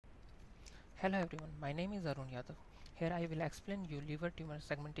Hello everyone, my name is Arun Yadav. Here I will explain you liver tumor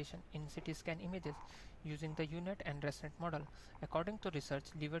segmentation in CT scan images using the UNET and ResNet model. According to research,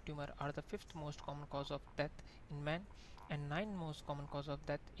 liver tumor are the fifth most common cause of death in men and ninth most common cause of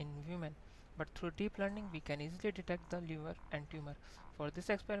death in women. But through deep learning, we can easily detect the liver and tumor. For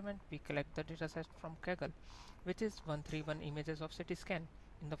this experiment, we collect the dataset from Kaggle, which is 131 images of CT scan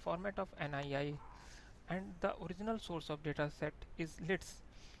in the format of NII, and the original source of dataset is LITS.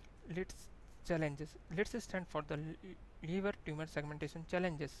 LITS challenges. LITS stand for the liver tumor segmentation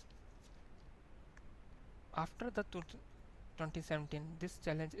challenges. After the 2017, this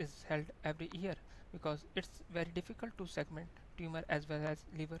challenge is held every year because it's very difficult to segment tumor as well as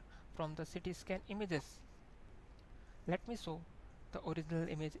liver from the CT scan images. Let me show the original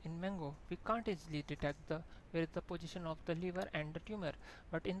image in Mango. We can't easily detect where is the position of the liver and the tumor,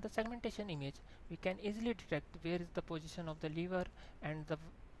 but in the segmentation image we can easily detect where is the position of the liver and the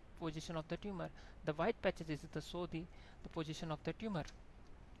position of the tumor. The white patches is the show the position of the tumor,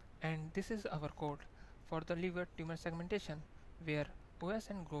 and this is our code for the liver tumor segmentation where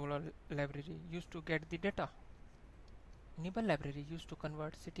OS and Global library used to get the data. Nibble library used to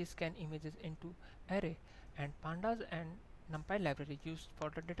convert CT scan images into array, and pandas and numpy library used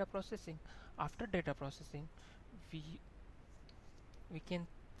for the data processing. After data processing, we can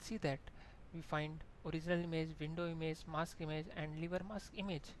see that we find original image, window image, mask image, and liver mask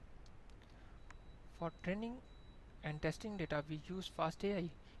image. For training and testing data, we use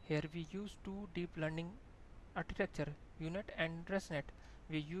FastAI. Here we use two deep learning architecture, UNET and ResNet.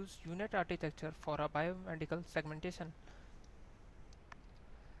 We use UNET architecture for a biomedical segmentation.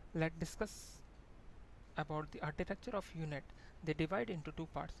 Let's discuss about the architecture of UNET. They divide into two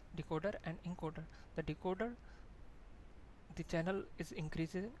parts, decoder and encoder. The decoder, the channel is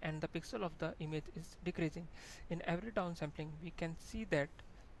increasing and the pixel of the image is decreasing. In every downsampling, we can see that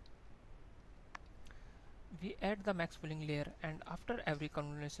we add the max pooling layer, and after every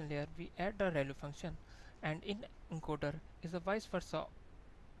convolution layer we add the ReLU function, and in encoder is the vice versa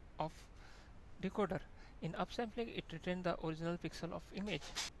of decoder. In upsampling, it retains the original pixel of image.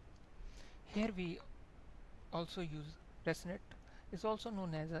 Here we also use ResNet, is also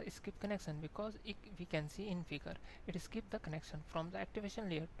known as a skip connection because we can see in figure it skips the connection from the activation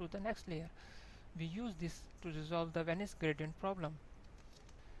layer to the next layer. We use this to resolve the vanish gradient problem.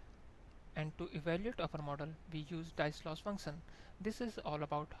 And to evaluate our model, we use dice loss function. This is all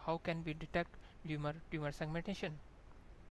about how can we detect tumor segmentation.